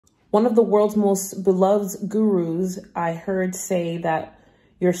One of the world's most beloved gurus I heard say that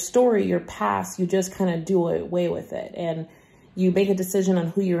your story, your past, you just kind of do away with it. And you make a decision on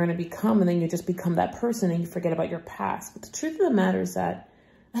who you're going to become, and then you just become that person and you forget about your past. But the truth of the matter is that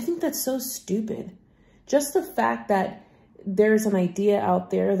I think that's so stupid. Just the fact that there's an idea out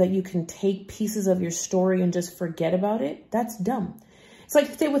there that you can take pieces of your story and just forget about it, that's dumb. It's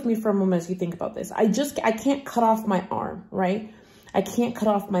like, stay with me for a moment as you think about this. I can't cut off my arm, right? I can't cut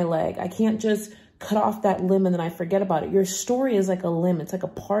off my leg. I can't just cut off that limb and then I forget about it. Your story is like a limb. It's like a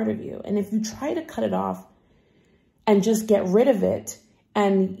part of you. And if you try to cut it off and just get rid of it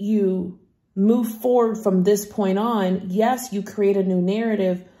and you move forward from this point on, yes, you create a new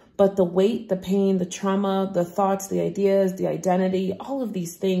narrative, but the weight, the pain, the trauma, the thoughts, the ideas, the identity, all of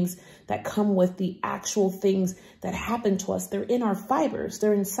these things that come with the actual things that happen to us, they're in our fibers.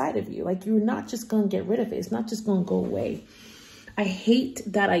 They're inside of you. Like, you're not just going to get rid of it. It's not just going to go away. I hate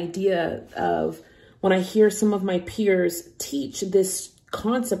that idea of when I hear some of my peers teach this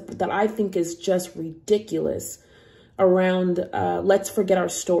concept that I think is just ridiculous around let's forget our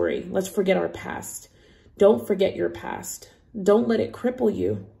story. Let's forget our past. Don't forget your past. Don't let it cripple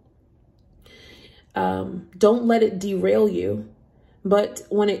you. Don't let it derail you. But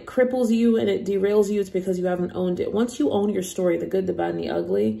when it cripples you and it derails you, it's because you haven't owned it. Once you own your story, the good, the bad, and the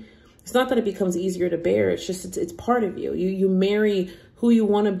ugly, it's not that it becomes easier to bear. It's just, it's part of you. You marry who you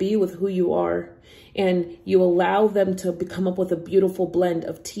want to be with who you are. And you allow them to come up with a beautiful blend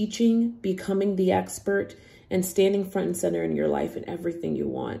of teaching, becoming the expert, and standing front and center in your life and everything you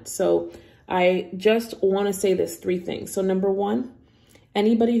want. So I just want to say this 3 things. So number 1,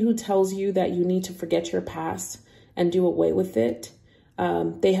 anybody who tells you that you need to forget your past and do away with it,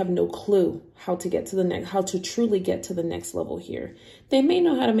 they have no clue how to truly get to the next level here. They may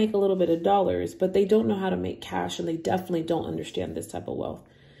know how to make a little bit of dollars, but they don't know how to make cash, and they definitely don't understand this type of wealth.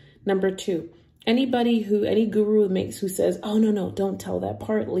 Number 2, any guru who says, oh, no, don't tell that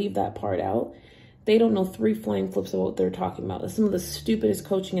part, leave that part out. They don't know 3 flying flips of what they're talking about. That's some of the stupidest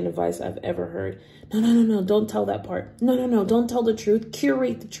coaching and advice I've ever heard. No, don't tell that part. No, don't tell the truth.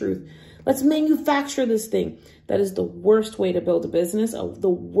 Curate the truth. Let's manufacture this thing. That is the worst way to build a business, the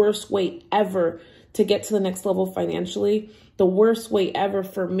worst way ever to get to the next level financially, the worst way ever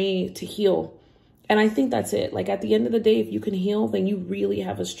for me to heal. And I think that's it. Like, at the end of the day, if you can heal, then you really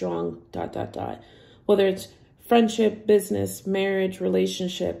have a strong ... Whether it's friendship, business, marriage,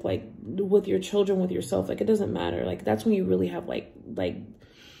 relationship, like with your children, with yourself, like, it doesn't matter. Like, that's when you really have like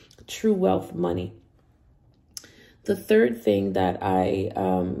true wealth, money. The third thing that I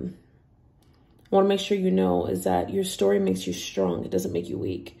want to make sure you know is that your story makes you strong. It doesn't make you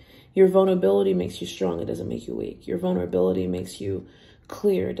weak. Your vulnerability makes you strong. It doesn't make you weak. Your vulnerability makes you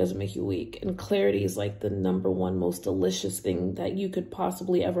clear. It doesn't make you weak. And clarity is like the number 1 most delicious thing that you could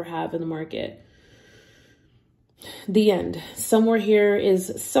possibly ever have in the market. The end. Somewhere here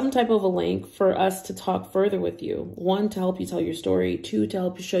is some type of a link for us to talk further with you. 1, to help you tell your story. 2, to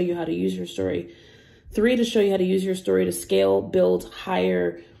help you show you how to use your story. 3, to show you how to use your story to scale, build,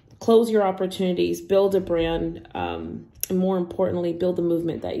 hire, close your opportunities, build a brand, and more importantly, build the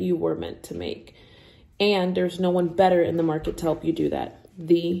movement that you were meant to make. And there's no one better in the market to help you do that.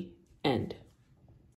 The end.